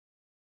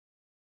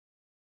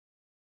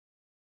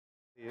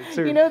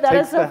You know, that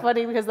is so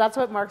funny because that's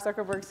what Mark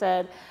Zuckerberg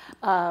said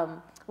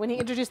when he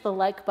introduced the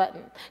like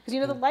button. Because you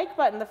know, the like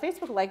button, the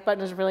Facebook like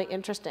button is really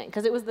interesting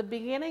because it was the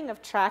beginning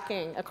of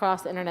tracking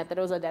across the internet that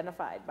it was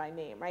identified by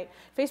name, right?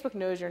 Facebook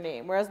knows your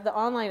name, whereas the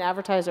online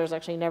advertisers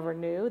actually never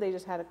knew. They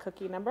just had a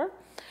cookie number.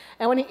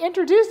 And when he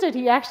introduced it,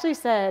 he actually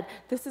said,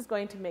 this is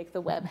going to make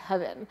the web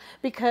heaven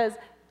because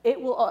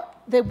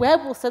the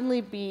web will suddenly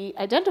be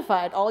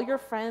identified. All your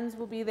friends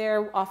will be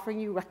there offering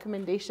you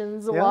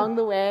recommendations along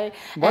the way.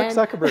 Mark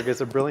Zuckerberg is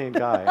a brilliant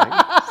guy.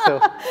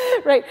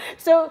 Right.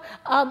 So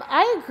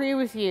I agree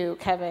with you,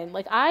 Kevin.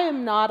 Like, I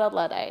am not a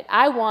Luddite.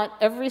 I want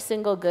every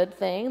single good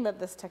thing that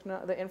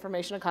the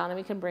information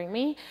economy can bring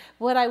me.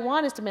 What I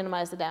want is to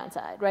minimize the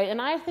downside, right?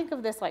 And I think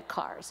of this like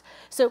cars.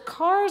 So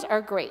cars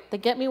are great. They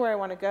get me where I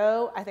want to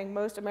go. I think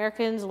most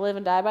Americans live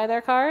and die by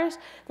their cars.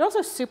 They're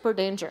also super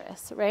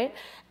dangerous, right?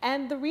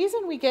 And the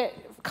reason we get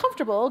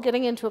comfortable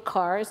getting into a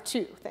car is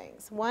two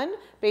things. One,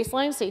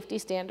 baseline safety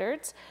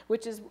standards,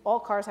 which is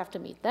all cars have to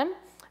meet them.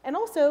 And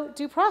also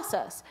due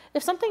process.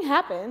 If something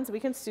happens,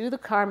 we can sue the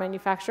car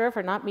manufacturer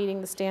for not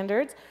meeting the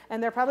standards,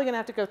 and they're probably going to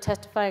have to go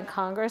testify in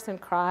Congress and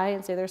cry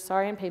and say they're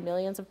sorry and pay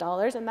millions of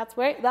dollars, and that's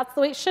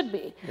the way it should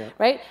be,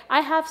 right?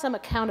 I have some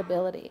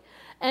accountability.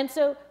 And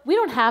so we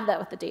don't have that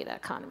with the data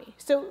economy.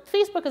 So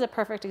Facebook is a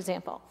perfect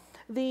example.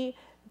 The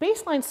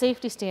baseline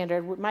safety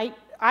standard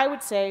I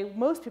would say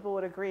most people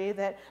would agree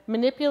that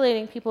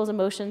manipulating people's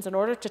emotions in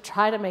order to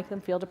try to make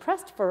them feel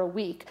depressed for a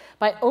week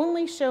by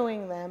only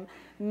showing them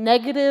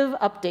negative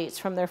updates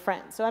from their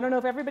friends. So I don't know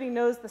if everybody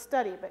knows the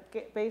study,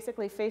 but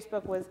basically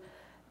Facebook was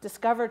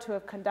discovered to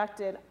have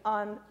conducted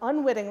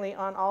unwittingly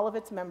on all of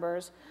its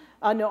members,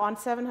 on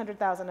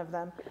 700,000 of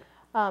them.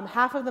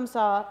 Half of them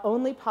saw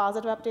only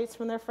positive updates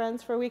from their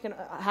friends for a week, and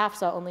half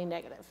saw only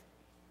negative.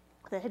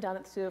 They had done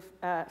it to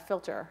a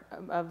filter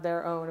of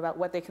their own about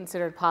what they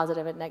considered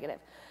positive and negative.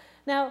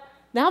 Now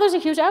there's a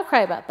huge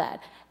outcry about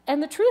that.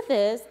 And the truth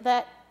is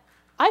that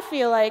I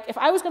feel like if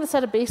I was going to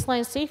set a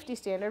baseline safety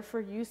standard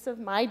for use of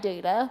my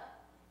data,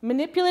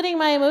 manipulating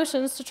my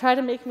emotions to try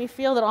to make me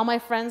feel that all my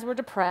friends were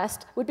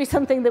depressed would be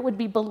something that would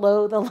be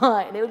below the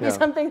line. It would be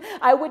something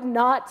I would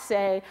not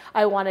say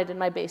I wanted in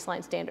my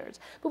baseline standards.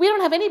 But we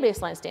don't have any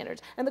baseline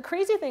standards. And the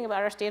crazy thing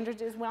about our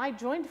standards is when I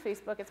joined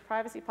Facebook, its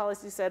privacy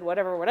policy said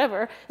whatever,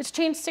 whatever. It's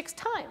changed 6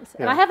 times.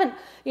 And I haven't,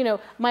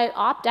 my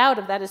opt-out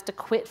of that is to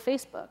quit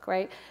Facebook,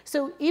 right?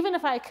 So even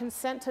if I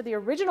consent to the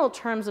original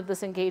terms of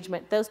this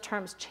engagement, those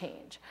terms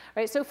change,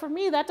 right? So for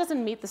me, that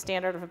doesn't meet the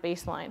standard of a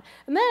baseline.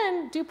 And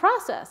then due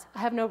process. I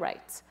have no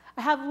rights.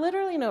 I have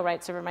literally no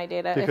rights over my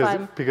data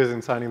because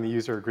in signing the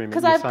user agreement,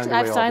 because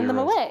I've signed them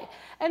away.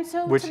 And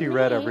so which you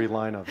read every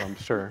line of, I'm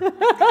sure.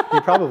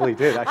 You probably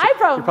did. Actually, I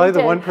probably you're probably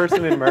did. the one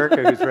person in America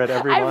who's read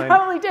every line. I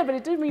probably did, but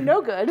it did me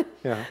no good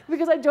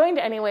because I joined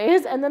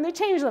anyways, and then they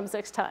changed them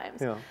 6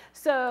 times.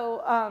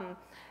 So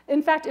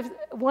in fact,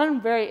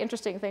 one very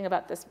interesting thing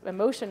about this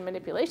emotion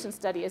manipulation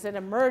study is it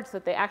emerged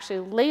that they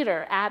actually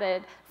later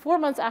added, 4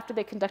 months after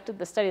they conducted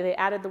the study, they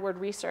added the word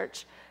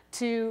research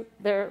to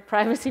their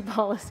privacy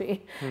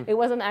policy. It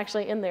wasn't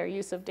actually in their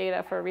use of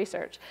data for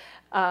research.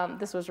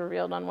 This was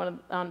revealed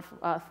on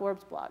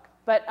Forbes blog.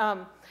 But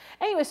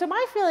anyway, so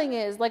my feeling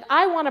is, like,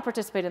 I want to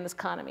participate in this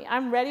economy.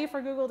 I'm ready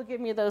for Google to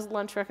give me those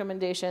lunch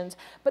recommendations,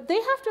 but they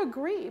have to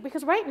agree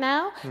because right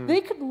now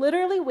they could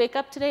literally wake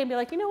up today and be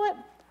like, you know what?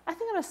 I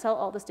think I'm going to sell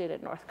all this data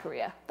to North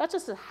Korea. That's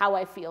just how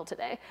I feel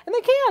today. And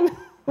they can.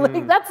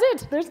 Like, that's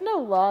it. There's no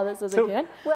law that says they can.